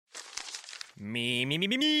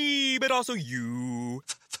Me, but also you.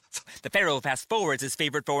 The Pharaoh fast forwards his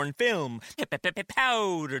favorite foreign film,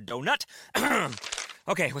 Powder Donut.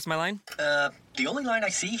 Okay, what's my line? The only line I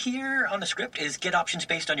see here on the script is get options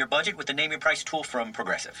based on your budget with the Name Your Price tool from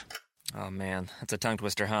Progressive. Oh man, that's a tongue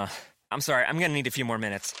twister, huh? I'm sorry, I'm gonna need a few more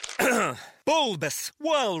minutes. Bulbous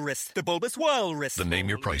Walrus, the Bulbous Walrus. The Name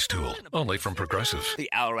Your Price tool, only from Progressive. The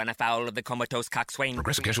owl ran afoul of the comatose coxswain.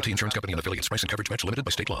 Progressive Casualty Insurance Company and affiliates. Price and coverage match limited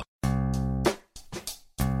by state law.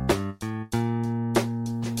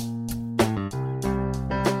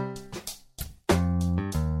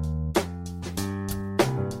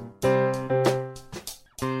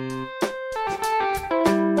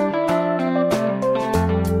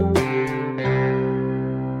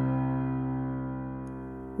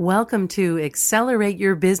 Welcome to Accelerate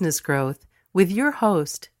Your Business Growth with your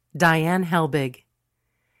host, Diane Helbig.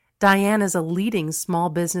 Diane is a leading small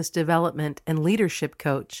business development and leadership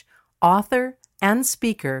coach, author, and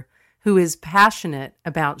speaker who is passionate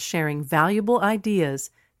about sharing valuable ideas,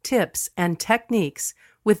 tips, and techniques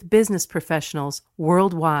with business professionals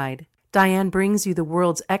worldwide. Diane brings you the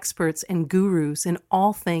world's experts and gurus in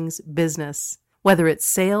all things business, whether it's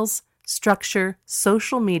sales, structure,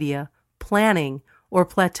 social media, planning, or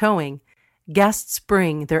plateauing. Guests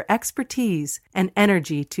bring their expertise and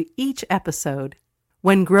energy to each episode.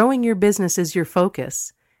 When growing your business is your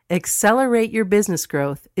focus, Accelerate Your Business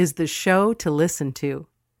Growth is the show to listen to.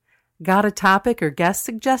 Got a topic or guest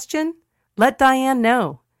suggestion? Let Diane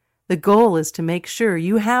know. The goal is to make sure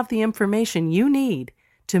you have the information you need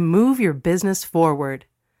to move your business forward.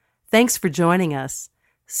 Thanks for joining us.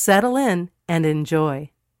 Settle in and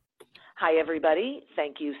enjoy. Hi, everybody.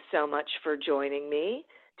 Thank you so much for joining me.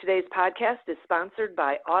 Today's podcast is sponsored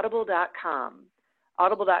by Audible.com.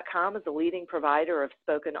 Audible.com is a leading provider of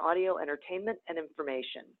spoken audio entertainment and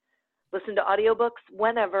information. Listen to audiobooks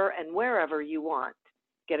whenever and wherever you want.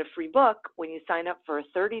 Get a free book when you sign up for a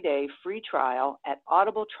 30-day free trial at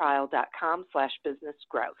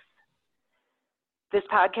audibletrial.com/businessgrowth. This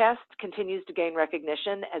podcast continues to gain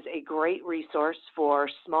recognition as a great resource for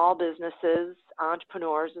small businesses,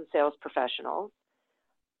 entrepreneurs, and sales professionals.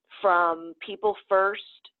 From People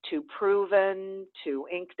First to Proven to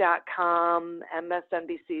Inc.com,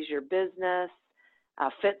 MSNBC's Your Business,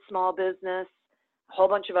 Fit Small Business, a whole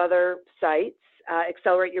bunch of other sites,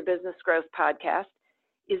 Accelerate Your Business Growth podcast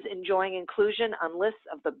is enjoying inclusion on lists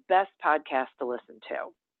of the best podcasts to listen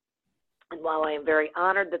to. And while I am very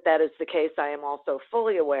honored that that is the case, I am also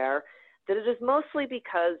fully aware that it is mostly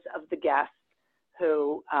because of the guests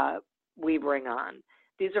who we bring on.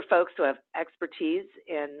 These are folks who have expertise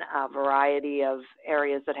in a variety of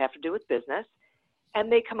areas that have to do with business. And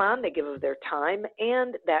they come on, they give of their time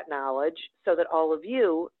and that knowledge so that all of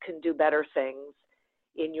you can do better things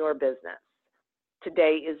in your business.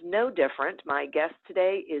 Today is no different. My guest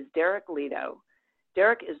today is Derek Leto.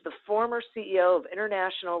 Derek is the former CEO of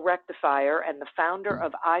International Rectifier and the founder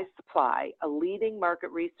of iSupply, a leading market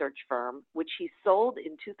research firm, which he sold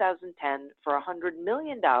in 2010 for $100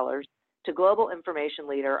 million to global information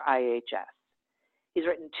leader IHS. He's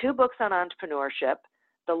written 2 books on entrepreneurship,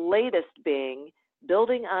 the latest being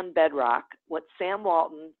Building on Bedrock, What Sam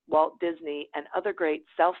Walton, Walt Disney, and other great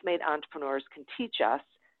self-made entrepreneurs can teach us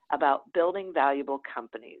about building valuable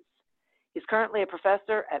companies. He's currently a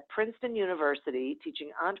professor at Princeton University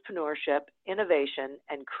teaching entrepreneurship, innovation,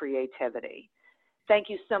 and creativity. Thank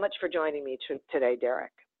you so much for joining me today,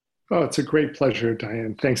 Derek. Oh, it's a great pleasure,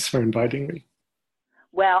 Diane. Thanks for inviting me.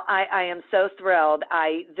 Well, I am so thrilled.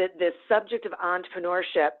 This subject of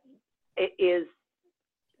entrepreneurship is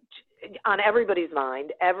on everybody's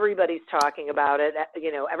mind. Everybody's talking about it.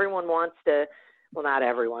 You know, everyone wants to, well, not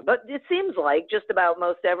everyone, but it seems like just about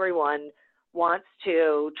most everyone wants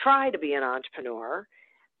to try to be an entrepreneur.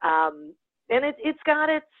 And it's got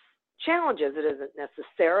its challenges. It isn't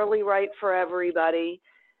necessarily right for everybody.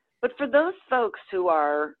 But for those folks who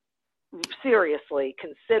are seriously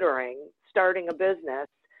considering starting a business,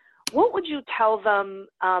 what would you tell them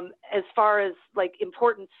as far as like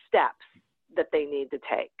important steps that they need to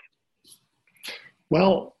take?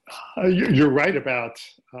 Well, you're right about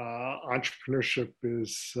entrepreneurship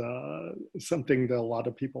is something that a lot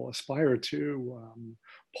of people aspire to.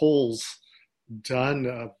 Polls done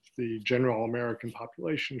of the general American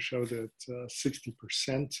population show that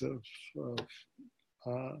 60% of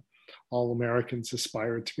all Americans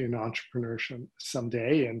aspire to be an entrepreneur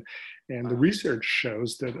someday. And the research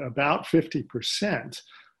shows that about 50%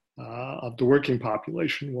 of the working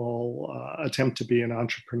population will attempt to be an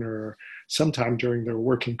entrepreneur sometime during their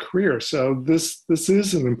working career. So this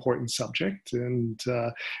is an important subject, and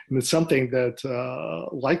it's something that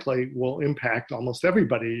likely will impact almost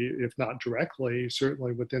everybody, if not directly,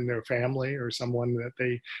 certainly within their family or someone that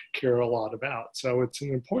they care a lot about. So it's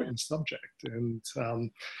an important subject, and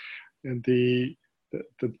the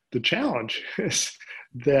challenge is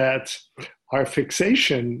that our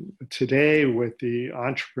fixation today with the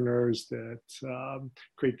entrepreneurs that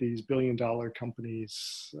create these billion-dollar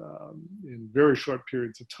companies in very short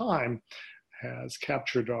periods of time has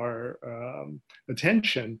captured our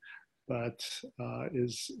attention, but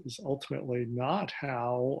is ultimately not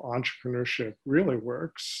how entrepreneurship really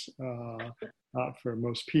works. Not for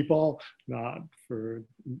most people, not for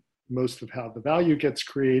most of how the value gets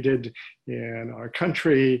created in our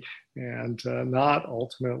country, and not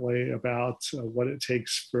ultimately about what it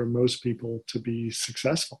takes for most people to be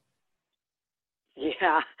successful.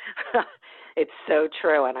 Yeah, it's so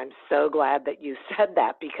true. And I'm so glad that you said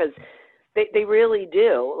that, because they really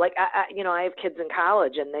do. Like, I have kids in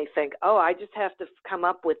college, and they think, oh, I just have to come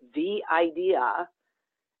up with the idea,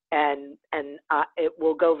 and it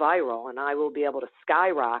will go viral, and I will be able to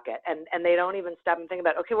skyrocket. And they don't even stop and think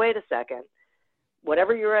about, okay, wait a second.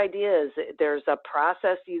 Whatever your idea is, there's a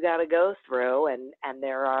process you got to go through, and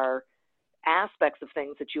there are aspects of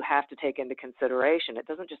things that you have to take into consideration. It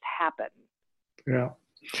doesn't just happen. Yeah.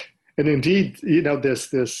 And indeed,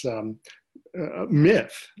 this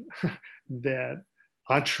myth that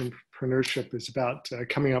entrepreneurship is about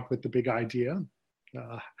coming up with the big idea.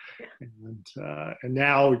 And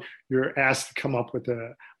now you're asked to come up with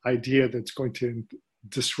an idea that's going to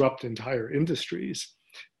disrupt entire industries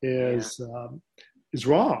is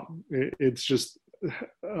wrong. It's just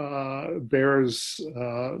bears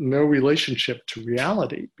no relationship to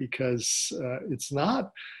reality, because it's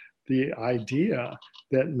not the idea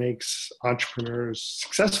that makes entrepreneurs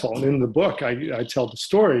successful. And in the book, I tell the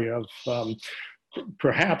story of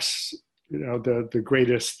perhaps the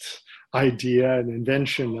greatest idea and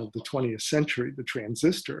invention of the 20th century, the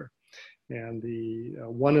transistor. And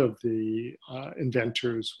one of the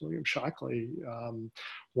inventors, William Shockley,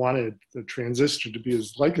 wanted the transistor to be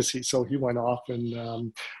his legacy. So he went off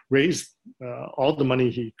and raised all the money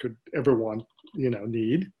he could ever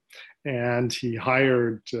need. And he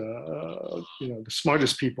hired, the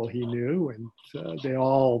smartest people he knew, and they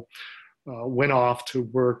all went off to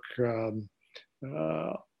work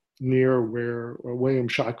near where William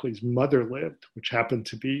Shockley's mother lived, which happened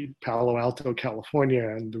to be Palo Alto, California,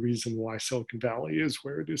 and the reason why Silicon Valley is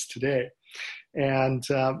where it is today. And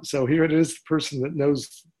so here it is, the person that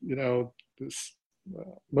knows, this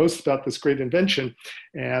most about this great invention,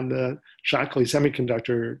 and the Shockley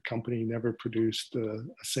Semiconductor Company never produced a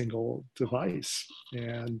single device.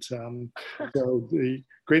 And so the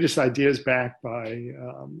greatest ideas backed by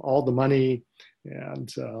all the money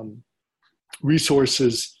and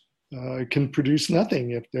resources can produce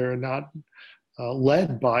nothing if they're not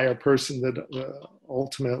led by a person that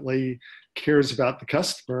ultimately cares about the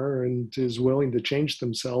customer and is willing to change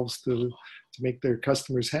themselves to make their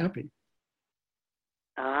customers happy.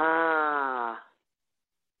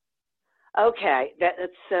 Okay,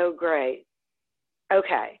 that's so great.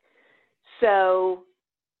 Okay, so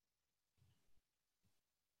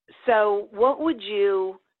what would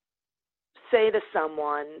you say to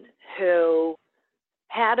someone who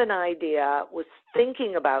had an idea, was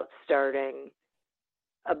thinking about starting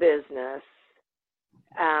a business?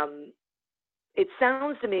 It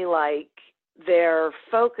sounds to me like their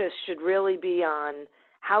focus should really be on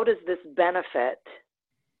how does this benefit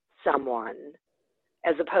someone,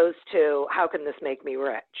 as opposed to how can this make me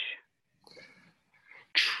rich?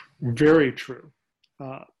 Very true.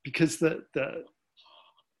 Because the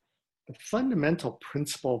fundamental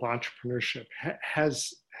principle of entrepreneurship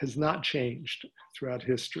has not changed throughout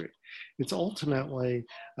history. It's ultimately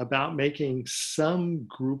about making some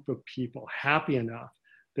group of people happy enough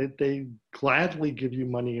that they gladly give you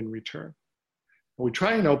money in return. We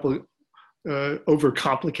try and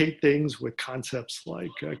overcomplicate things with concepts like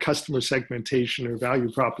customer segmentation or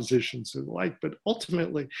value propositions and the like, but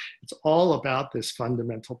ultimately it's all about this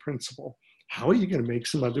fundamental principle. How are you going to make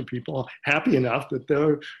some other people happy enough that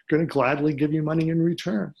they're going to gladly give you money in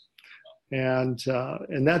return? And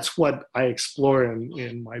that's what I explore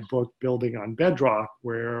in my book, Building on Bedrock,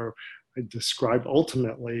 where I describe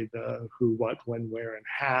ultimately the who, what, when, where, and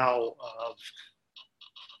how of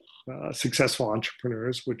successful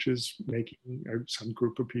entrepreneurs, which is making some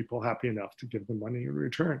group of people happy enough to give them money in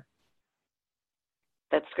return.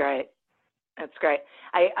 That's great. That's great.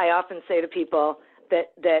 I often say to people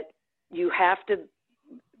that you have to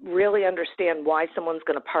really understand why someone's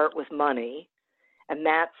going to part with money. And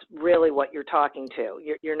that's really what you're talking to.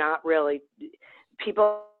 You're not really,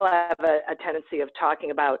 people have a tendency of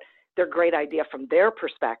talking about their great idea from their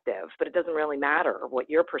perspective, but it doesn't really matter what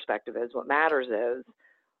your perspective is. What matters is,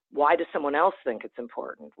 why does someone else think it's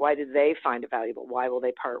important? Why do they find it valuable? Why will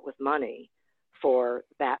they part with money for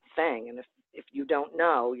that thing? And if you don't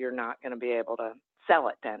know, you're not going to be able to sell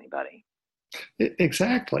it to anybody.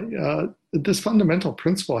 Exactly. This fundamental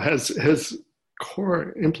principle has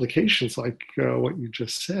core implications like what you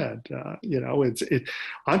just said.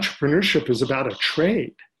 Entrepreneurship is about a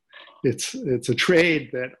trade. It's a trade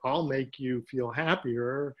that I'll make you feel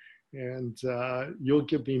happier, and you'll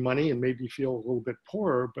give me money and maybe feel a little bit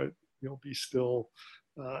poorer, but you'll be still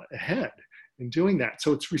ahead in doing that.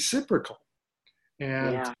 So it's reciprocal,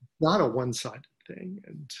 and not a one-sided thing.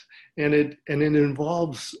 And it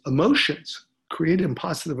involves emotions, creative and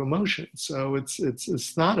positive emotions. So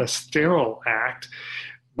it's not a sterile act.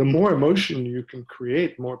 The more emotion you can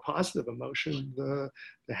create, more positive emotion, the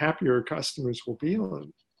happier customers will be,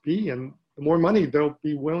 and the more money they'll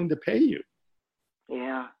be willing to pay you.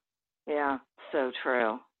 Yeah, so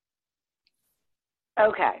true.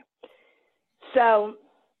 Okay, so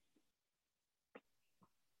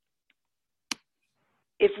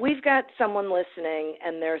if we've got someone listening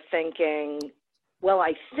and they're thinking, well,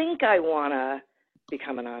 I think I want to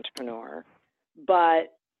become an entrepreneur,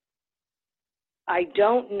 but I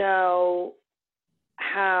don't know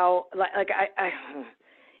how,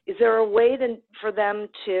 is there a way for them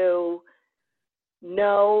to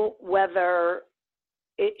know whether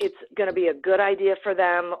it's going to be a good idea for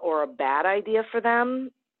them or a bad idea for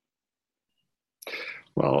them?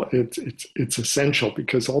 Well, it's essential,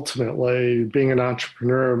 because ultimately being an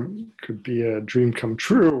entrepreneur could be a dream come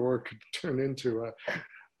true, or it could turn into a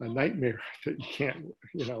nightmare that you can't,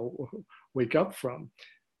 wake up from.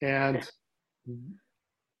 And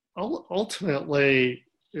ultimately,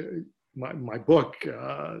 my book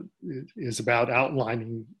is about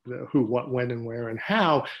outlining the who, what, when, and where, and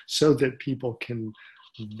how, so that people can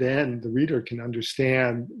then, the reader can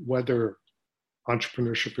understand whether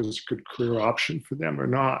entrepreneurship is a good career option for them or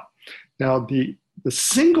not. Now, the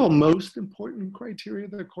single most important criteria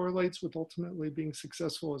that correlates with ultimately being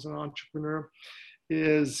successful as an entrepreneur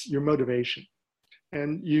is your motivation.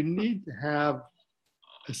 And you need to have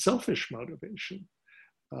a selfish motivation,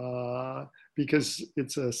 because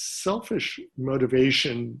it's a selfish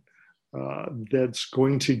motivation that's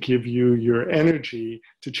going to give you your energy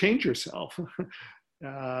to change yourself,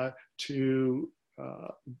 to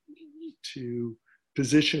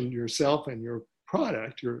position yourself and your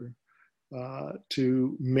product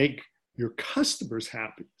to make your customers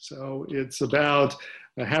happy. So it's about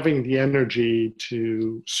having the energy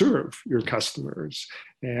to serve your customers,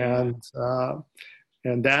 and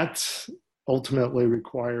that ultimately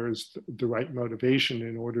requires the right motivation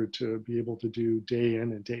in order to be able to do day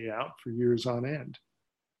in and day out for years on end.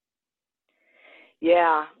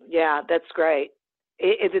 Yeah, that's great.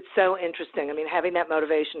 It's so interesting. I mean, having that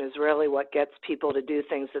motivation is really what gets people to do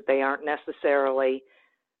things that they aren't necessarily,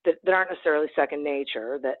 that aren't necessarily second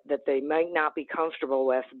nature, that they might not be comfortable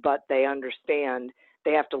with, but they understand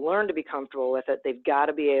they have to learn to be comfortable with it. They've got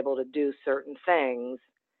to be able to do certain things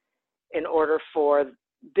in order for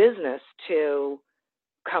business to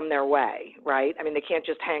come their way, right? I mean, they can't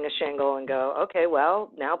just hang a shingle and go, okay,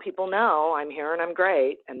 well, now people know I'm here and I'm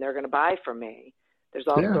great and they're going to buy from me. There's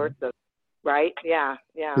all sorts of, right? Yeah.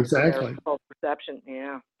 Exactly. Perception.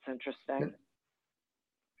 Yeah, it's interesting.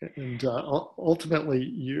 And ultimately,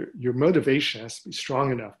 your motivation has to be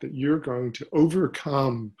strong enough that you're going to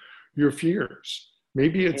overcome your fears.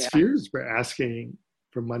 Maybe it's fears for asking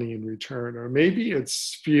for money in return, or maybe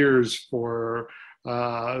it's fears for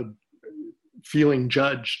feeling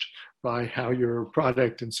judged by how your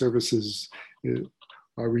product and services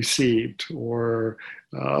are received, or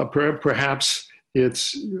perhaps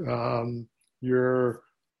it's your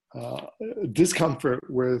discomfort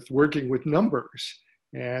with working with numbers.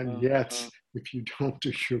 And yet, if you don't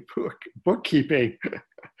do your bookkeeping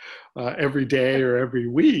every day or every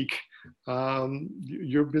week,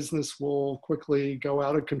 your business will quickly go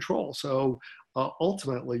out of control. So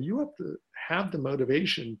ultimately, you have to have the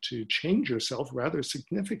motivation to change yourself rather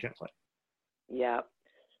significantly. Yeah,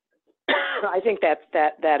 I think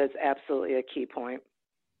that is absolutely a key point.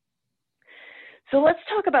 So let's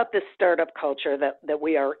talk about this startup culture that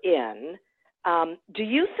we are in. Do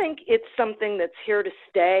you think it's something that's here to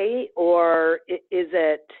stay, or is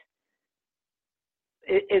it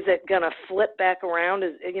going to flip back around?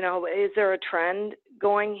 Is there a trend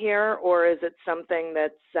going here, or is it something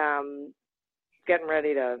that's getting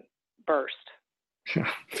ready to burst?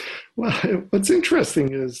 Yeah. Well, what's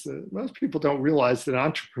interesting is that most people don't realize that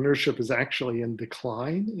entrepreneurship is actually in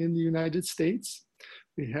decline in the United States.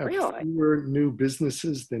 We have Really? fewer new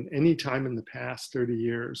businesses than any time in the past 30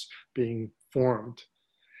 years being formed.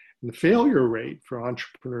 And the failure rate for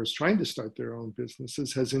entrepreneurs trying to start their own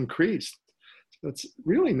businesses has increased. So it's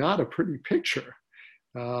really not a pretty picture.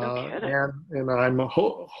 No kidding. And I'm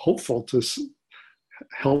hopeful to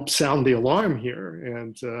help sound the alarm here.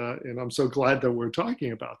 And I'm so glad that we're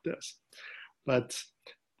talking about this. But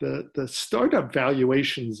the startup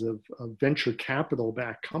valuations of venture capital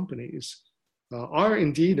backed companies are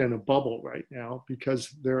indeed in a bubble right now, because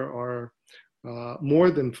there are more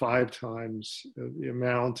than 5 times the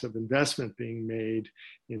amount of investment being made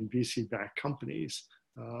in VC-backed companies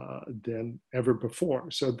than ever before.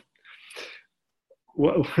 So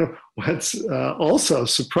what's also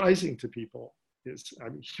surprising to people is, I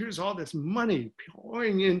mean, here's all this money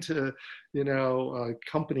pouring into,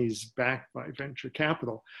 companies backed by venture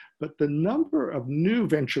capital, but the number of new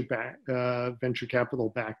venture capital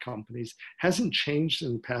backed companies hasn't changed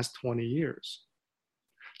in the past 20 years.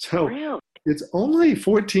 So Really? it's only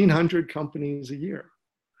 1,400 companies a year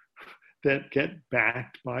that get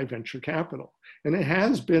backed by venture capital. And it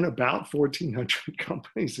has been about 1,400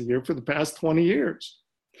 companies a year for the past 20 years.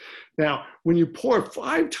 Now, when you pour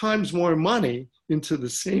 5 times more money into the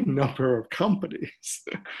same number of companies,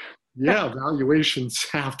 valuations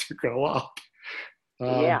have to go up.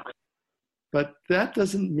 But that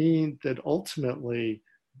doesn't mean that ultimately,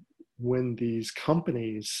 when these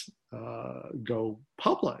companies go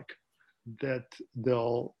public, that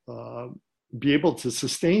they'll be able to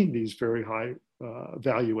sustain these very high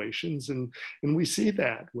valuations. And we see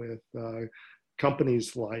that with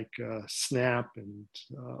companies like Snap and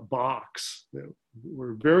Box, that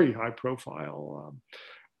were very high profile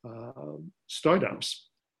startups,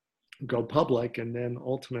 go public and then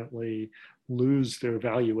ultimately lose their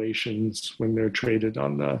valuations when they're traded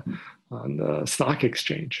on the stock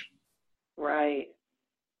exchange. Right.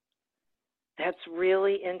 That's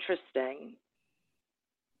really interesting.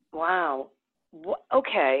 Wow.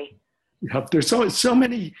 Okay. Yep. There's so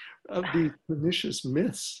many of these pernicious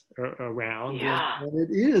myths around, and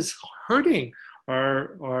it is hurting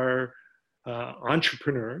our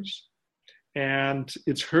entrepreneurs, and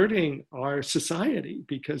it's hurting our society,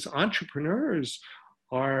 because entrepreneurs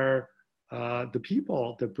are the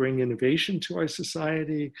people that bring innovation to our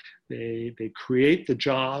society. They create the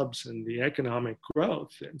jobs and the economic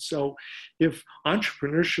growth. And so if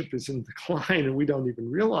entrepreneurship is in decline and we don't even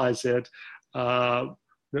realize it, no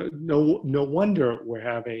wonder we're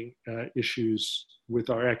having issues with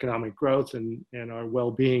our economic growth and our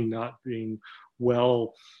well-being not being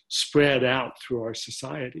well spread out through our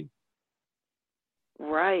society.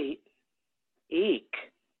 Right. Eek.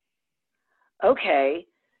 Okay.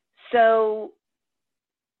 So,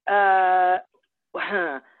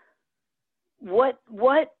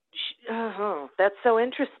 that's so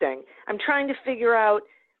interesting. I'm trying to figure out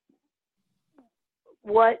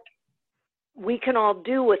what we can all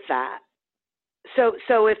do with that.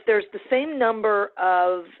 So if there's the same number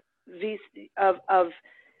of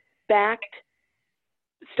backed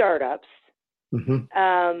startups,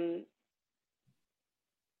 Mm-hmm.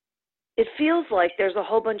 It feels like there's a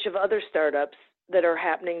whole bunch of other startups that are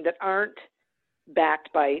happening that aren't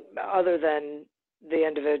backed by, other than the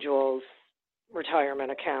individual's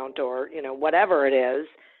retirement account or, whatever it is.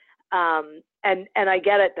 And I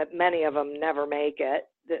get it that many of them never make it.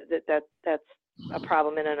 That's a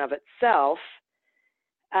problem in and of itself.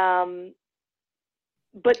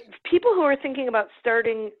 But people who are thinking about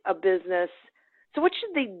starting a business, so what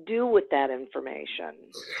should they do with that information?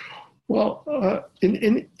 Well,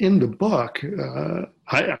 in the book,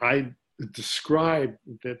 I describe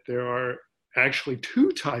that there are actually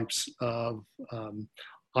 2 types of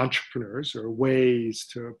entrepreneurs, or ways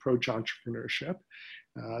to approach entrepreneurship.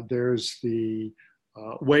 There's the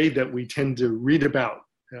way that we tend to read about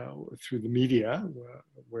through the media,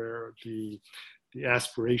 where the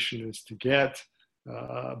aspiration is to get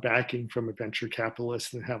backing from a venture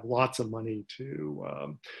capitalist and have lots of money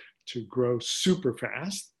to grow super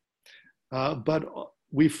fast. But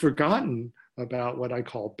we've forgotten about what I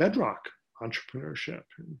call bedrock entrepreneurship.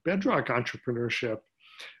 Bedrock entrepreneurship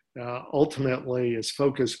ultimately is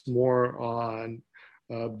focused more on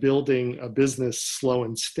building a business slow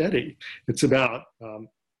and steady. It's about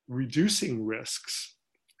reducing risks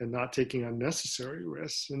and not taking unnecessary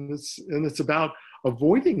risks. And it's about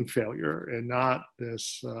avoiding failure, and not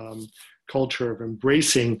this culture of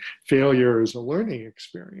embracing failure as a learning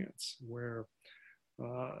experience, where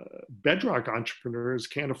bedrock entrepreneurs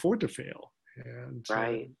can't afford to fail. And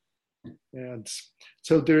right. And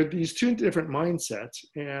so there are these two different mindsets,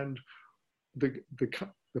 and the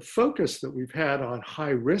focus that we've had on high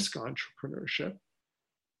risk entrepreneurship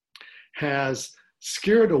has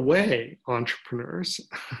scared away entrepreneurs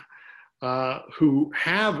who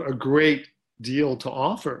have a great deal to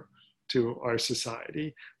offer to our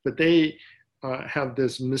society, but they have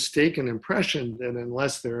this mistaken impression that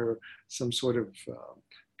unless they're some sort of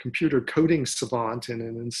computer coding savant and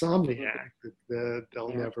an insomniac, that they'll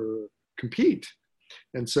never compete.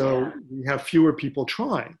 And so we have fewer people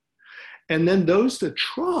trying. And then those that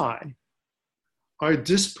try are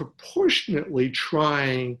disproportionately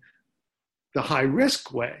trying the high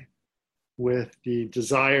risk way, with the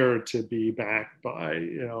desire to be backed by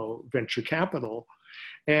venture capital.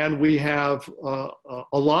 And we have a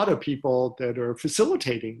lot of people that are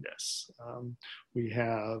facilitating this. We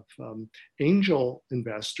have angel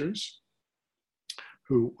investors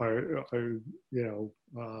who are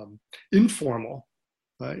informal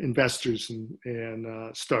investors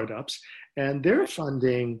in startups, and they're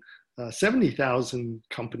funding 70,000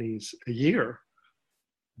 companies a year.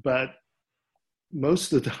 But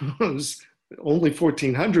most of those, only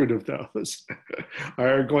 1,400 of those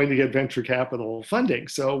are going to get venture capital funding.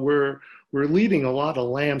 So we're leading a lot of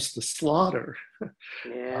lambs to slaughter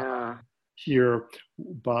here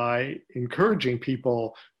by encouraging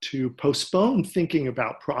people to postpone thinking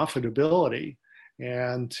about profitability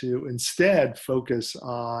and to instead focus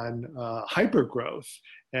on hypergrowth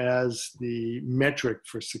as the metric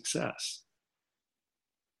for success.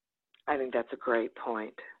 I think that's a great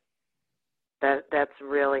point. That's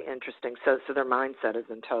really interesting. So their mindset is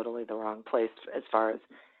in totally the wrong place as far as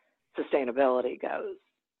sustainability goes.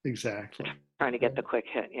 Exactly. Trying to get the quick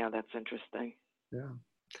hit. Yeah, that's interesting. Yeah,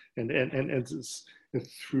 and it's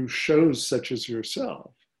through shows such as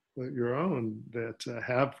yourself, your own, that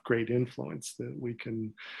have great influence, that we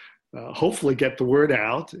can hopefully get the word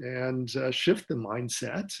out and shift the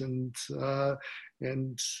mindset and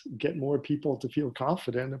get more people to feel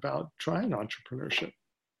confident about trying entrepreneurship.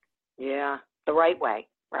 Yeah, the right way,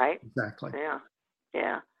 right? Exactly.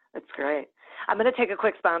 Yeah, that's great. I'm going to take a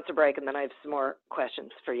quick sponsor break, and then I have some more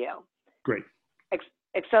questions for you. Great.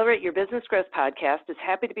 Accelerate Your Business Growth podcast is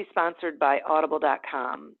happy to be sponsored by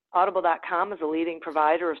Audible.com. Audible.com is a leading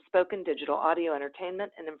provider of spoken digital audio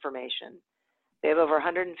entertainment and information. They have over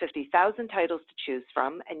 150,000 titles to choose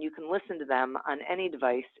from, and you can listen to them on any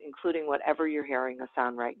device, including whatever you're hearing us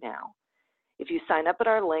on right now. If you sign up at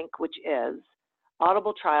our link, which is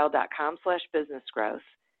audibletrial.com/businessgrowth,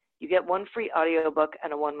 you get one free audiobook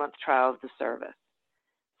and a 1-month trial of the service.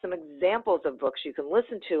 Some examples of books you can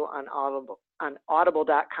listen to on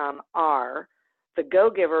audible.com are The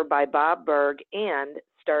Go-Giver by Bob Burg and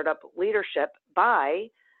Startup Leadership by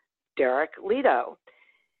Derek Lido.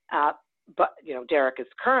 But Derek is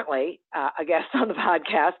currently a guest on the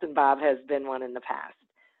podcast, and Bob has been one in the past.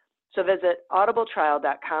 So visit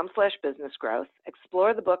audibletrial.com/businessgrowth,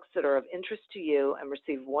 explore the books that are of interest to you, and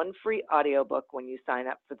receive one free audiobook when you sign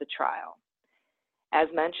up for the trial. As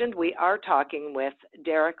mentioned, we are talking with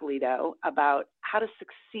Derek Lido about how to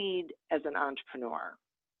succeed as an entrepreneur.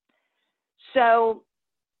 So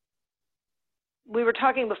we were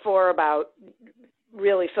talking before about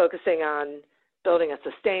really focusing on building a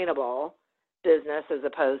sustainable business as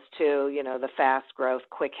opposed to, the fast growth,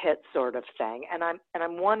 quick hit sort of thing. And I'm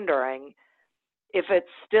wondering if it's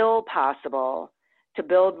still possible to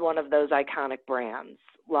build one of those iconic brands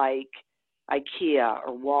like IKEA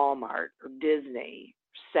or Walmart or Disney,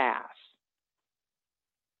 SAS.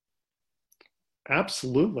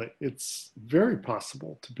 Absolutely. It's very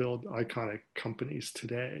possible to build iconic companies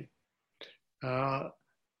today.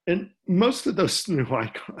 And most of those new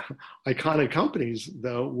iconic companies,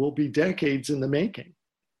 though, will be decades in the making.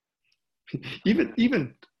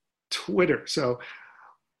 Even Twitter. So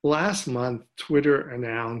last month, Twitter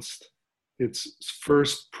announced its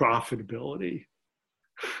first profitability.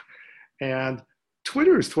 And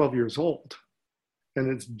Twitter is 12 years old,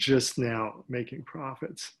 and it's just now making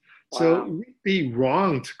profits. Wow. So we'd be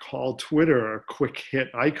wrong to call Twitter a quick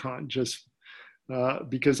hit icon just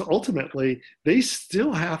because ultimately they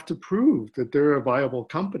still have to prove that they're a viable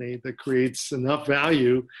company that creates enough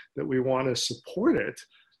value that we want to support it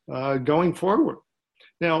going forward.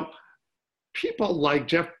 Now, people like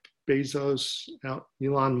Jeff Bezos,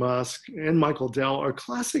 Elon Musk, and Michael Dell are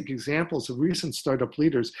classic examples of recent startup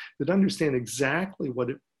leaders that understand exactly what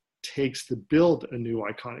it takes to build a new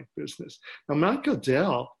iconic business. Now, Michael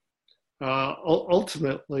Dell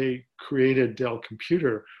ultimately created Dell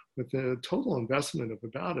Computer with a total investment of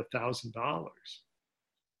about $1,000.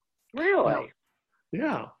 Really?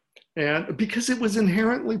 Yeah. And because it was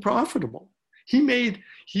inherently profitable. he made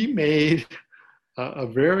a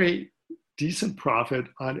very decent profit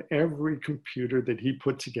on every computer that he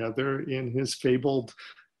put together in his fabled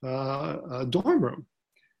dorm room.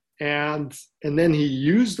 And then he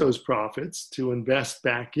used those profits to invest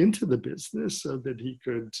back into the business so that he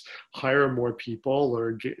could hire more people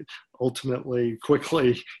or ultimately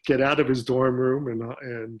quickly get out of his dorm room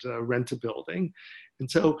and rent a building. And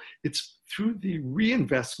so it's through the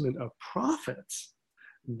reinvestment of profits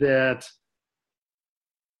that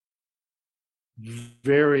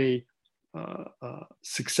very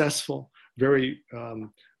successful, very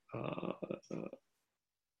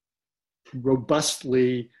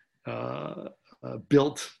robustly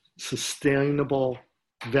built, sustainable,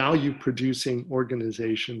 value-producing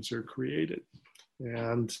organizations are created.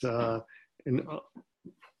 And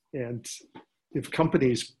if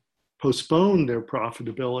companies postpone their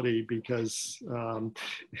profitability because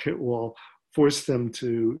it will force them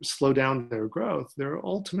to slow down their growth, they're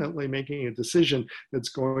ultimately making a decision that's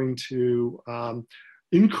going to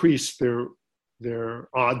increase their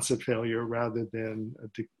odds of failure rather than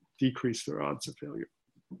decrease their odds of failure.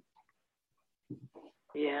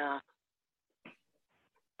 Yeah.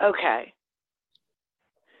 Okay.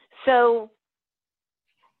 So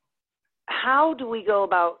how do we go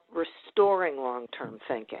about restoring long-term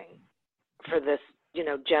thinking for this,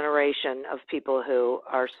 generation of people who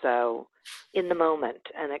are so in the moment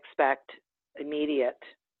and expect immediate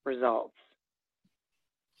results?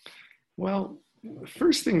 Well, the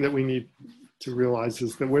first thing that we need to realize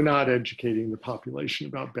is that we're not educating the population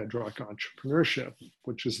about bedrock entrepreneurship,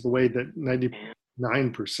 which is the way that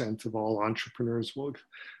 99% of all entrepreneurs will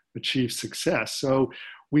achieve success. So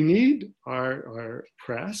we need our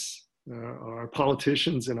press, our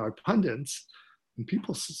politicians, and our pundits, and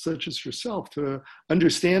people such as yourself to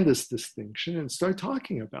understand this distinction and start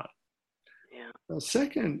talking about it. Yeah. Now,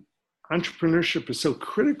 second, entrepreneurship is so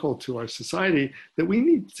critical to our society that we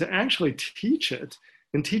need to actually teach it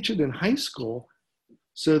and teach it in high school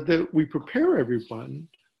so that we prepare everyone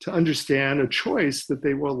to understand a choice that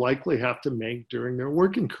they will likely have to make during their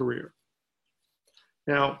working career.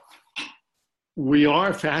 Now, we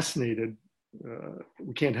are fascinated,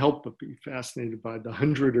 we can't help but be fascinated by the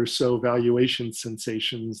 100 or so valuation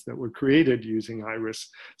sensations that were created using high-risk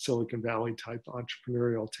Silicon Valley type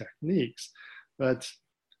entrepreneurial techniques. But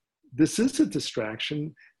this is a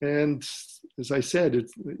distraction, and as I said,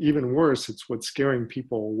 it's even worse, it's what's scaring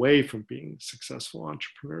people away from being successful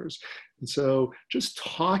entrepreneurs. And so just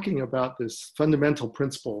talking about this fundamental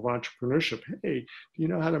principle of entrepreneurship, hey, do you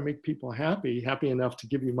know how to make people happy enough to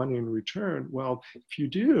give you money in return? Well, if you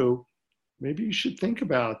do, maybe you should think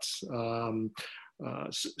about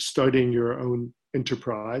starting your own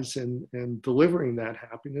enterprise and delivering that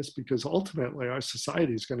happiness, because ultimately our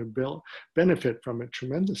society is going to benefit from it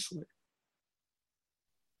tremendously.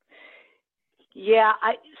 Yeah,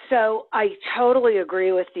 so I totally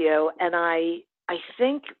agree with you. And I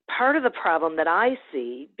think part of the problem that I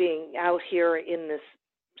see being out here in this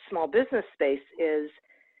small business space is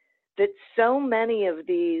that so many of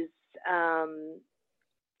these,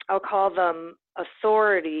 I'll call them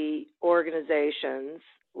authority organizations,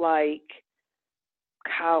 like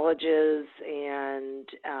colleges and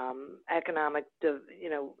economic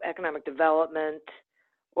development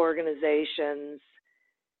organizations.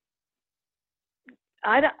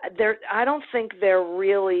 I don't think they're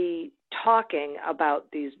really talking about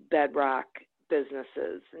these bedrock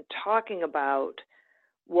businesses and talking about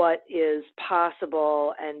what is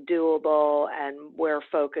possible and doable and where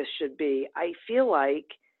focus should be. I feel like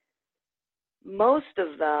most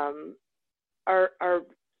of them are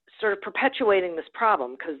sort of perpetuating this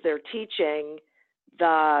problem because they're teaching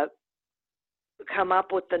come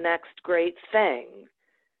up with the next great thing,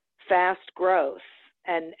 fast growth.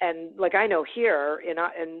 And like I know here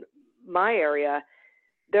in my area,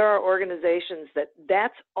 there are organizations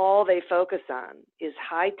that's all they focus on is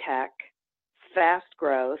high tech, fast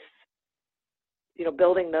growth,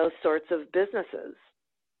 building those sorts of businesses.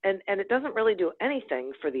 And it doesn't really do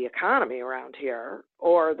anything for the economy around here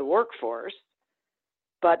or the workforce,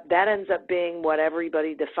 but that ends up being what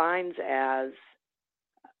everybody defines as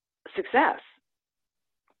success.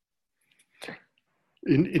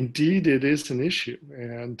 Indeed, it is an issue.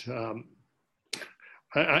 And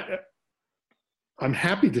I'm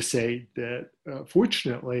happy to say that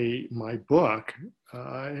fortunately my book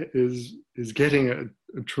is getting a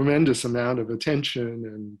tremendous amount of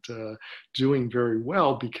attention and doing very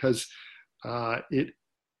well, because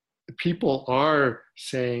people are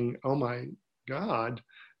saying, oh my God,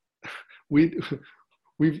 we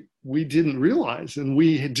we didn't realize, and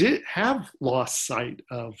we did have lost sight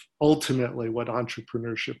of ultimately what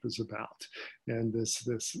entrepreneurship is about, and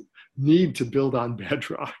this need to build on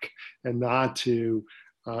bedrock and not to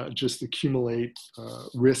just accumulate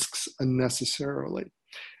risks unnecessarily.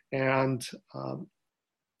 And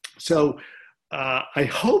so I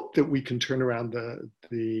hope that we can turn around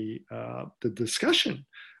the discussion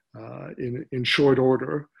in short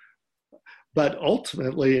order. But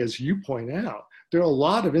ultimately, as you point out, there are a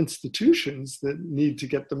lot of institutions that need to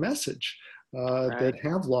get the message that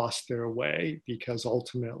have lost their way, because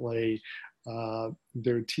ultimately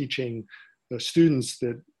they're teaching the students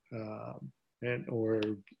that or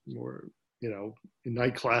in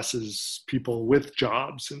night classes, people with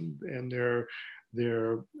jobs, and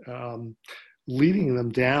they're leading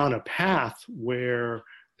them down a path where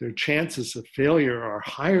their chances of failure are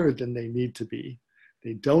higher than they need to be.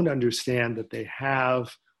 They don't understand that they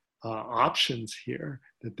have options here,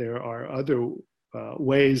 that there are other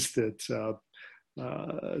ways that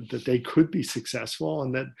they could be successful,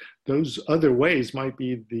 and that those other ways might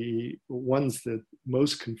be the ones that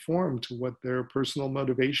most conform to what their personal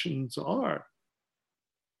motivations are.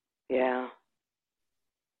 Yeah.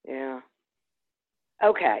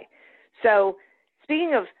 Okay. So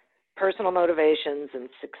speaking of personal motivations and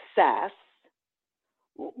success,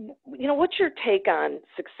 what's your take on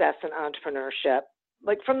success in entrepreneurship?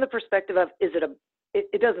 Like, from the perspective of,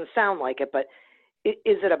 it doesn't sound like it, but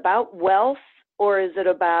is it about wealth, or is it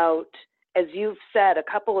about, as you've said a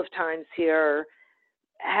couple of times here,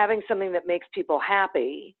 having something that makes people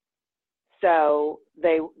happy, so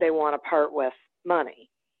they want to part with money?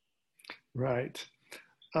 Right.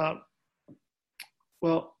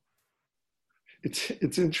 Well,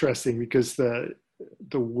 it's interesting because the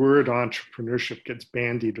word entrepreneurship gets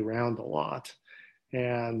bandied around a lot,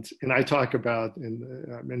 and I talk about,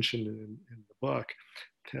 I mentioned in the book,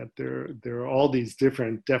 that there are all these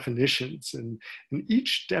different definitions, and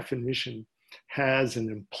each definition has an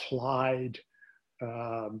implied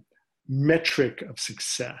metric of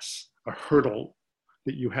success, a hurdle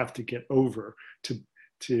that you have to get over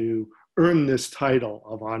to earn this title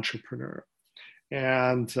of entrepreneur.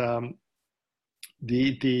 And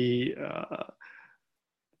the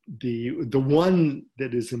one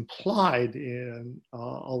that is implied in a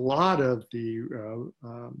lot of the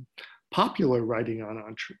popular writing on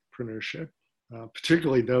entrepreneurship,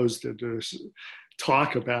 particularly those that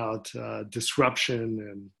talk about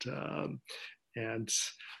disruption and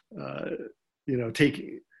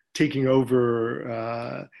taking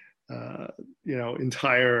over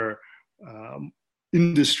entire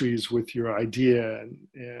industries with your idea,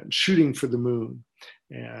 and shooting for the moon,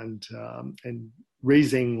 and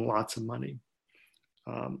raising lots of money,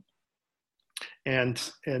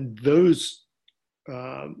 and those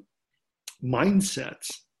mindsets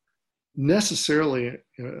necessarily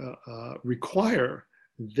require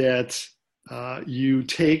that you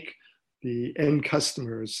take the end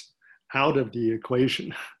customers out of the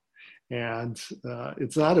equation. And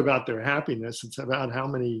it's not about their happiness, it's about how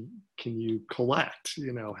many can you collect,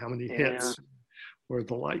 how many hits or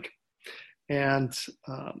the like. And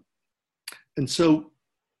so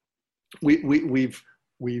we've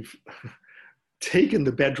taken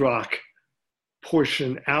the bedrock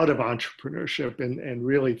portion out of entrepreneurship and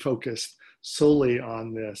really focused solely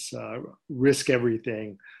on this risk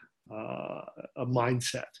everything a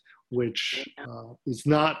mindset, which is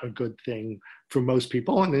not a good thing for most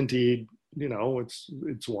people. And indeed,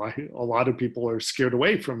 it's why a lot of people are scared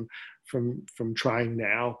away from trying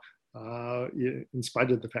now, in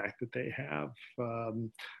spite of the fact that they have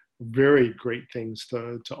very great things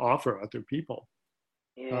to offer other people.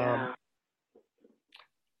 Yeah.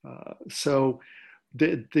 So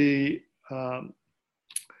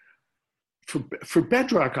for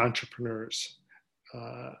bedrock entrepreneurs,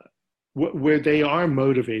 where they are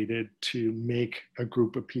motivated to make a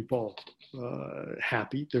group of people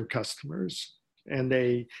happy, their customers, and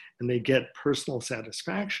they get personal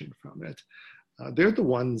satisfaction from it, they're the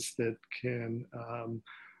ones that can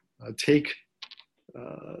take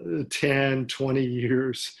 10, 20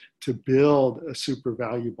 years to build a super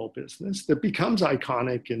valuable business that becomes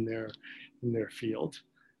iconic in their field,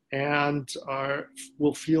 and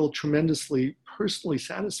will feel tremendously personally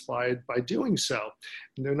satisfied by doing so.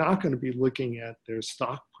 And they're not going to be looking at their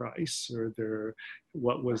stock price or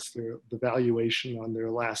what was the valuation on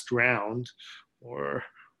their last round, or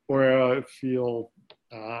feel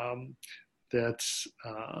that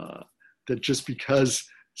just because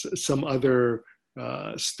some other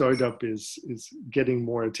startup is getting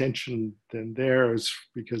more attention than theirs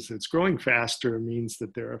because it's growing faster means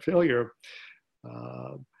that they're a failure.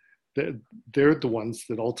 they're the ones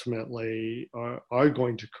that ultimately are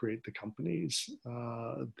going to create the companies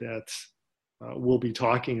that we'll be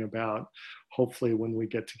talking about, hopefully, when we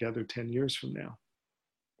get together 10 years from now.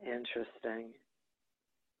 Interesting.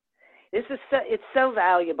 It's so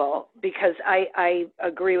valuable because I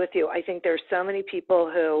agree with you. I think there's so many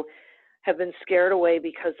people who have been scared away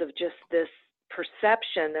because of just this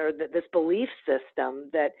perception or this belief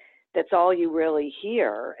system that's all you really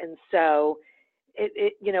hear. And so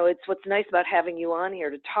it's what's nice about having you on here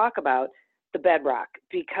to talk about the bedrock,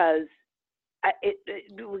 because it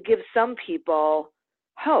will give some people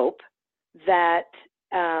hope that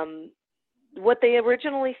what they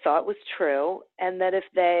originally thought was true, and that if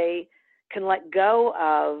they can let go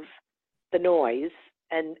of the noise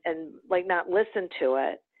and like not listen to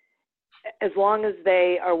it, as long as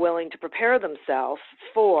they are willing to prepare themselves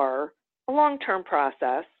for a long-term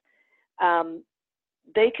process,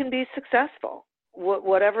 they can be successful,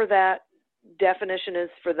 whatever that definition is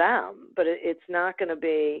for them. But it's not going to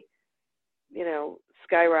be,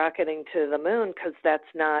 skyrocketing to the moon, because that's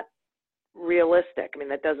not realistic. I mean,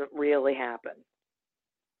 that doesn't really happen.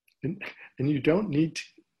 And you don't need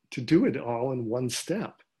to do it all in one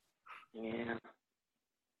step. Yeah.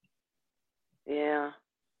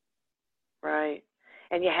 Right.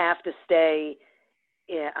 And you have to stay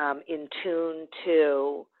in tune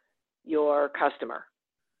to your customer,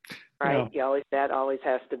 right? Yeah. That always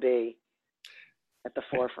has to be at the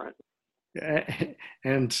forefront.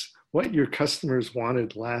 And what your customers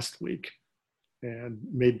wanted last week and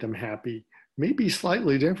made them happy may be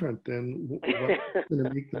slightly different than what's going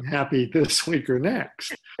to make them happy this week or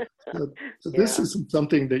next. So this isn't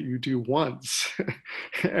something that you do once.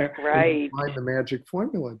 Right. And find the magic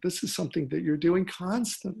formula. This is something that you're doing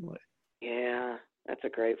constantly. Yeah, that's a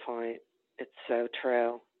great point. It's so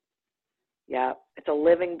true. Yeah, it's a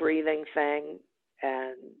living, breathing thing,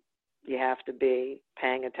 and you have to be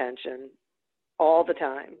paying attention all the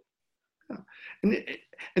time. Yeah.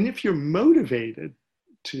 And if you're motivated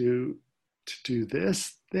to do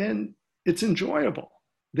this, then it's enjoyable.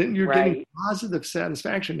 Then you're getting positive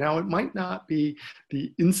satisfaction. Now, it might not be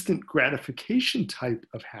the instant gratification type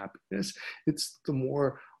of happiness. It's the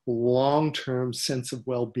more long-term sense of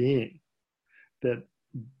well-being that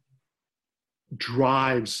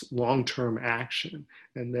drives long-term action,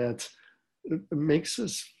 and that makes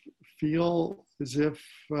us feel as if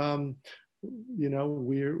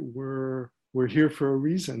we're here for a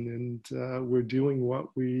reason, and we're doing what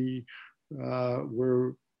we're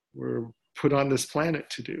put on this planet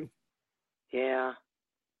to do. Yeah.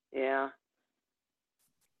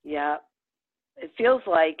 It feels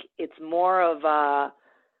like it's more of a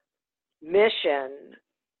mission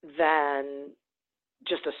than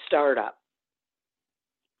just a startup.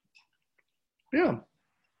 Yeah.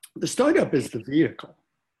 The startup is the vehicle.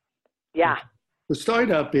 Yeah. The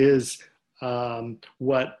startup is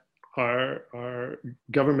what our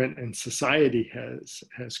government and society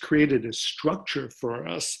has created a structure for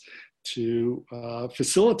us to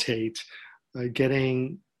facilitate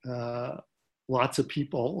getting lots of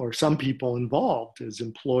people, or some people, involved as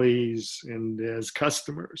employees and as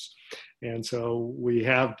customers. And so we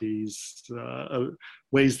have these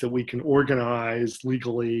ways that we can organize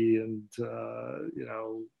legally and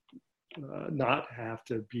not have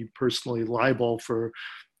to be personally liable for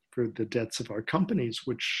the debts of our companies,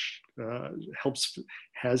 which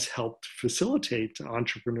has helped facilitate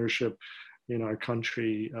entrepreneurship in our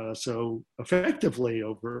country so effectively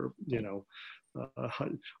over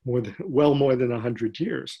more than 100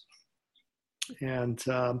 years. And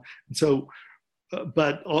so,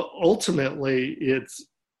 but ultimately, it's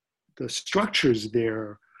the structures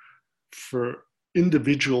there for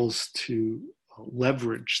individuals to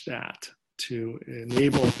leverage that, to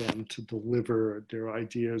enable them to deliver their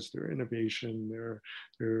ideas, their innovation,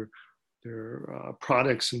 their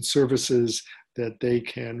products and services, that they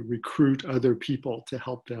can recruit other people to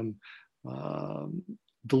help them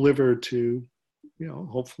deliver to,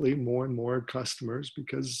 hopefully more and more customers,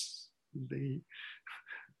 because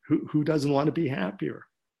who doesn't want to be happier?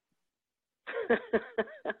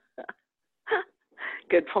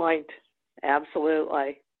 Good point.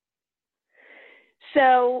 Absolutely.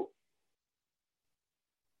 So,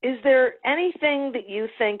 is there anything that you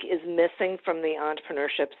think is missing from the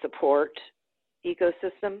entrepreneurship support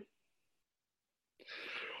ecosystem?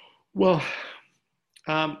 Well,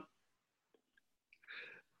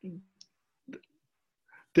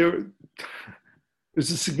 there's a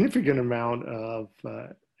significant amount of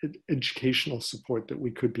educational support that we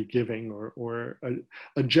could be giving, or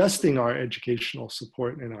adjusting our educational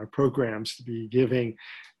support and our programs to be giving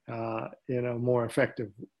in a more effective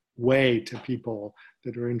way to people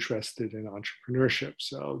that are interested in entrepreneurship.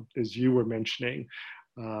 So as you were mentioning,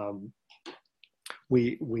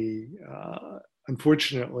 we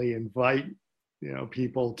unfortunately invite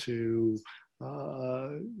people to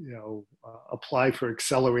apply for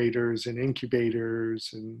accelerators and incubators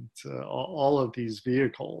and all of these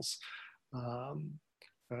vehicles,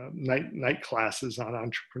 night classes on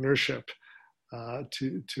entrepreneurship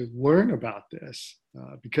to learn about this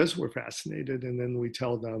because we're fascinated. And then we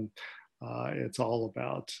tell them it's all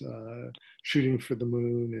about shooting for the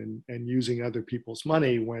moon and using other people's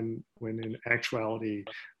money when in actuality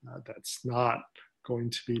that's not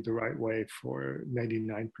going to be the right way for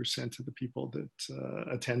 99% of the people that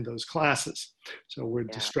attend those classes. So we're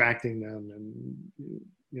distracting them and,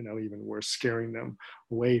 even worse, scaring them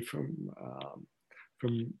away from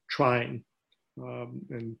trying,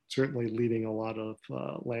 and certainly leading a lot of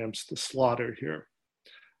lambs to slaughter here.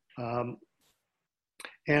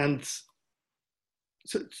 And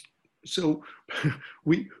so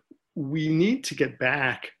we need to get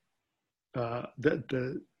back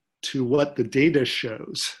to what the data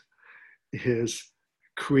shows is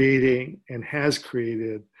creating and has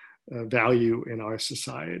created value in our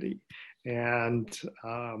society. And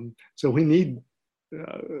so we need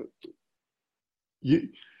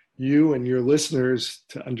you and your listeners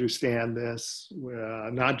to understand this,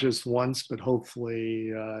 not just once, but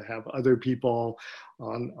hopefully have other people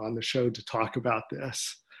on the show to talk about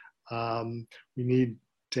this. We need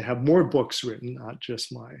to have more books written, not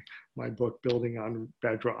just my book, Building on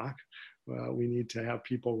Bedrock. We need to have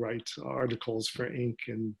people write articles for Inc.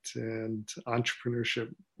 and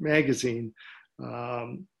Entrepreneurship Magazine.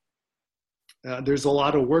 There's a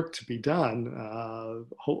lot of work to be done.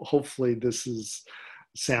 Hopefully this is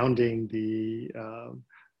sounding the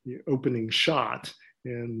opening shot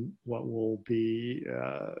in what will be,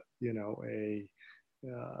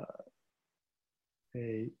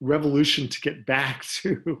 a revolution to get back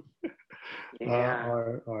to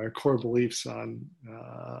our core beliefs on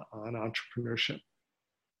entrepreneurship.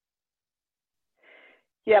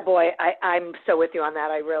 Yeah, boy, I'm so with you on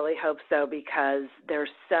that. I really hope so, because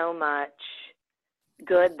there's so much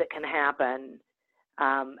good that can happen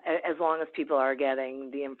as long as people are getting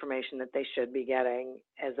the information that they should be getting,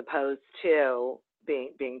 as opposed to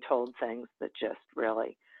being told things that just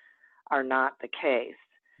really are not the case.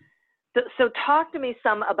 So talk to me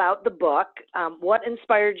some about the book. What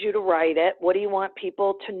inspired you to write it? What do you want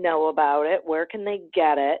people to know about it? Where can they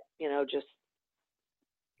get it? Just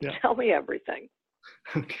tell me everything.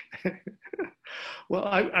 Okay. Well,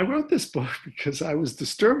 I wrote this book because I was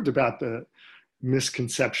disturbed about the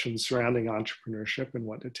misconceptions surrounding entrepreneurship and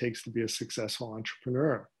what it takes to be a successful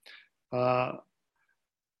entrepreneur.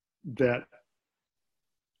 That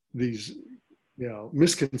these,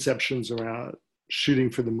 misconceptions around shooting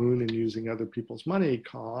for the moon and using other people's money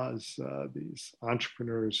cause these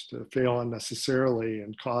entrepreneurs to fail unnecessarily,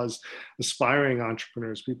 and cause aspiring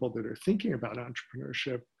entrepreneurs, people that are thinking about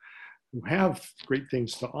entrepreneurship, who have great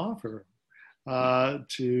things to offer,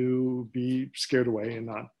 to be scared away and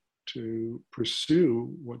not to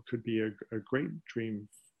pursue what could be a great dream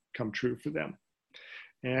come true for them.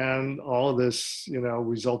 And all of this,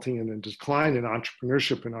 resulting in a decline in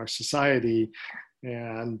entrepreneurship in our society.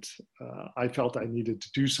 And I felt I needed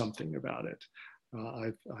to do something about it.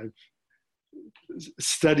 I've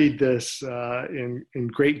studied this in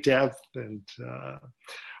great depth,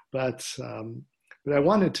 but I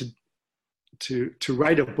wanted to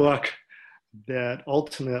write a book that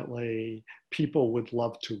ultimately people would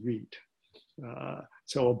love to read.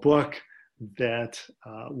 So a book that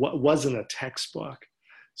wasn't a textbook.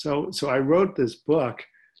 So I wrote this book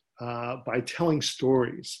by telling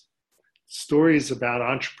stories about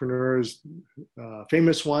entrepreneurs,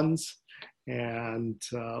 famous ones and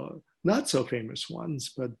not so famous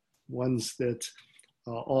ones, but ones that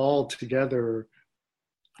all together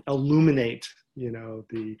illuminate,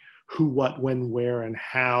 the who, what, when, where, and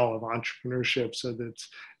how of entrepreneurship, so that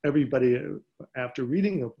everybody, after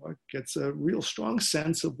reading the book, gets a real strong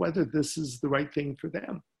sense of whether this is the right thing for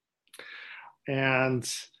them. And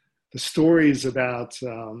the stories about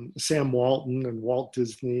Sam Walton and Walt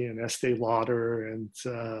Disney and Estee Lauder and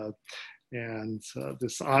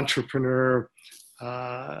this entrepreneur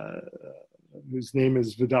whose name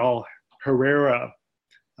is Vidal Herrera,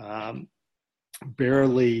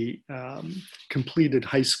 barely completed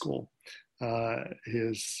high school.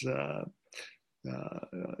 His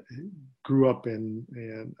grew up in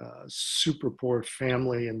a super poor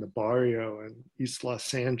family in the barrio in East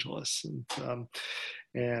Los Angeles,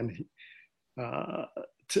 and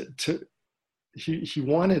he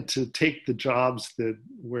wanted to take the jobs that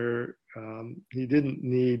where He didn't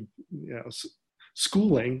need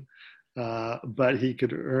schooling, but he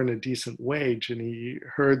could earn a decent wage. And he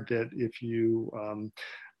heard that if you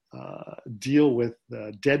deal with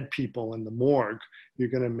dead people in the morgue, you're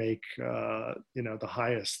going to make the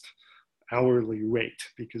highest hourly rate,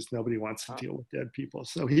 because nobody wants to deal with dead people.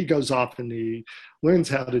 So he goes off and he learns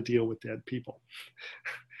how to deal with dead people.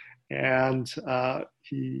 And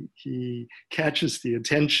he catches the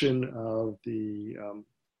attention of the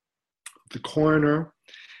coroner,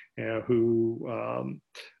 who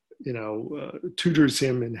tutors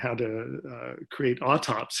him in how to create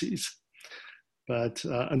autopsies. But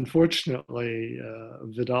unfortunately,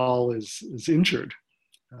 Vidal is injured.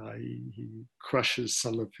 He crushes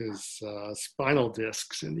some of his spinal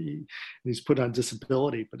discs, and he's put on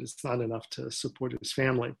disability, but it's not enough to support his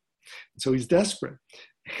family. So he's desperate.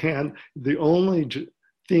 And the only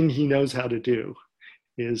thing he knows how to do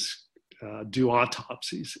is do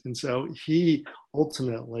autopsies. And so he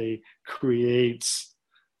ultimately creates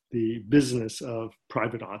the business of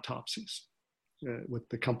private autopsies with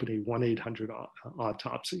the company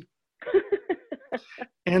 1-800-Autopsy.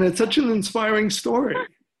 And it's such an inspiring story.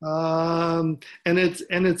 And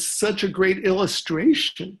it's such a great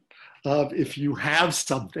illustration of, if you have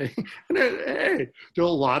something, and hey, there are a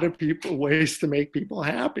lot of ways to make people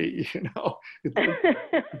happy,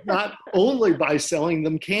 It's not only by selling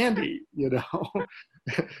them candy,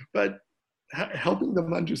 but helping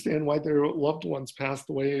them understand why their loved ones passed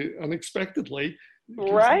away unexpectedly.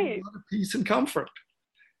 Right. A lot of peace and comfort.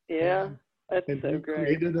 Yeah, that's and so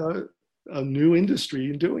great. Created a new industry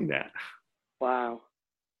in doing that. Wow.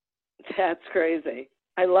 That's crazy.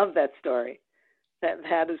 I love that story.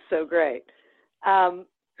 That is so great. So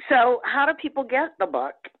how do people get the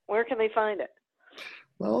book? Where can they find it?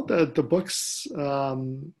 Well, the book's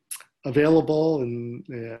available in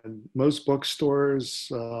most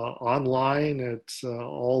bookstores, online at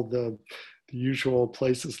all the usual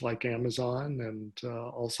places like Amazon, and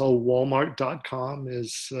also Walmart.com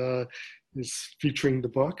is featuring the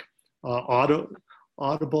book.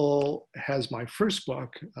 Audible has my first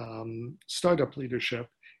book, Startup Leadership,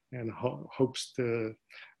 and hopes to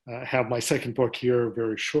have my second book here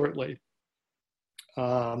very shortly.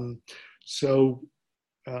 So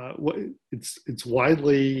it's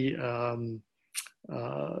widely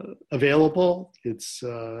available. It's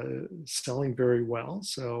selling very well.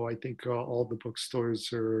 So I think all the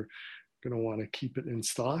bookstores are going to want to keep it in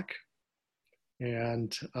stock.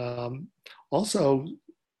 And also,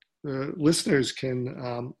 listeners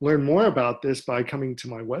can learn more about this by coming to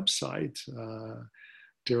my website,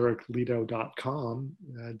 DerekLidow.com,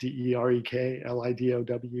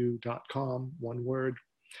 DerekLidow.com, one word.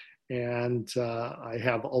 And I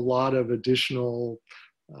have a lot of additional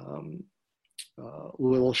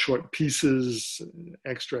little short pieces,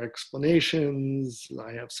 extra explanations.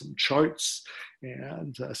 I have some charts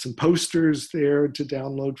and some posters there to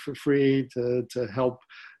download for free to help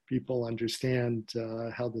people understand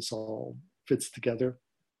how this all fits together.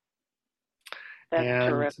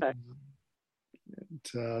 That's terrific.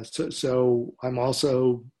 So I'm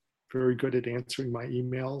also very good at answering my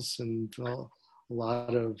emails, and a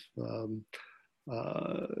lot of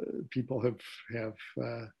people have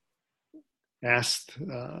asked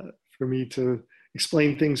for me to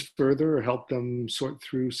explain things further or help them sort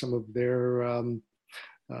through some of their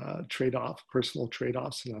personal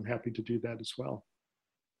trade-offs, and I'm happy to do that as well.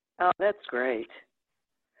 Oh, that's great.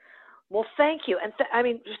 Well, thank you. And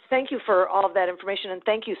thank you for all of that information. And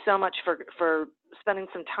thank you so much for spending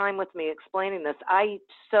some time with me explaining this. I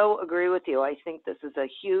so agree with you. I think this is a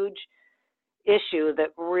huge issue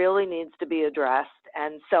that really needs to be addressed.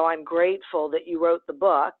 And so I'm grateful that you wrote the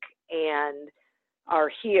book and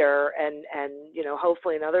are here and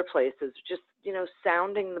hopefully in other places, just,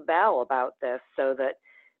 sounding the bell about this so that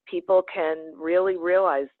people can really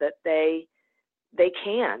realize that they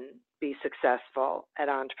can be successful at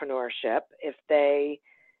entrepreneurship if they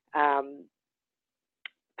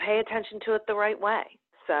pay attention to it the right way.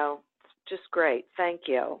 So it's just great. Thank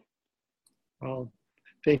you. Well,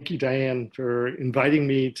 thank you, Diane, for inviting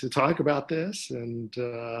me to talk about this and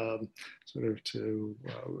sort of to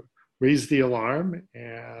raise the alarm.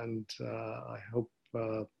 And I hope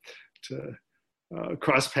to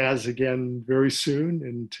cross paths again very soon,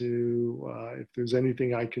 and to if there's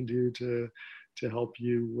anything I can do to help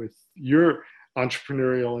you with your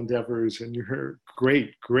entrepreneurial endeavors and your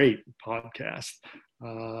great podcast,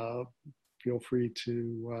 feel free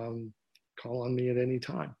to call on me at any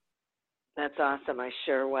time. That's awesome. I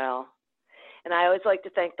sure will. And I always like to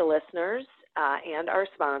thank the listeners and our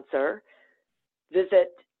sponsor. Visit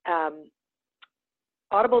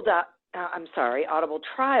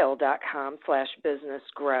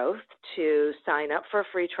audibletrial.com/businessgrowth to sign up for a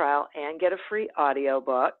free trial and get a free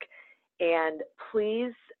audiobook. And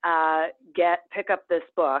please pick up this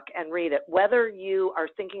book and read it. Whether you are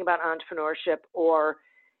thinking about entrepreneurship or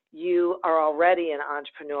you are already an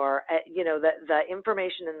entrepreneur, the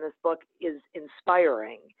information in this book is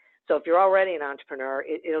inspiring. So if you're already an entrepreneur,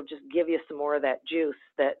 it'll just give you some more of that juice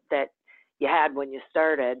that you had when you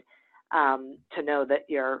started, to know that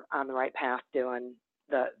you're on the right path doing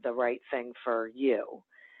the right thing for you.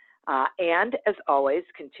 And as always,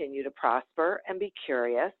 continue to prosper and be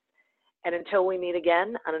curious. And until we meet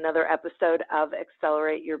again on another episode of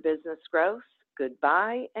Accelerate Your Business Growth,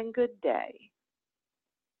 goodbye and good day.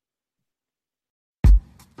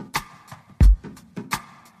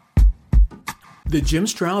 The Jim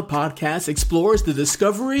Stroud Podcast explores the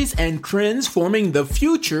discoveries and trends forming the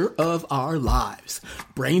future of our lives.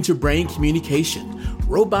 Brain-to-brain communication,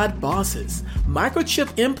 robot bosses,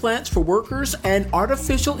 microchip implants for workers, and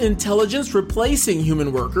artificial intelligence replacing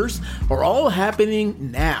human workers are all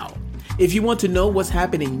happening now. If you want to know what's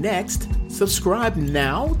happening next, subscribe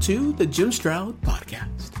now to the Jim Stroud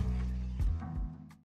Podcast.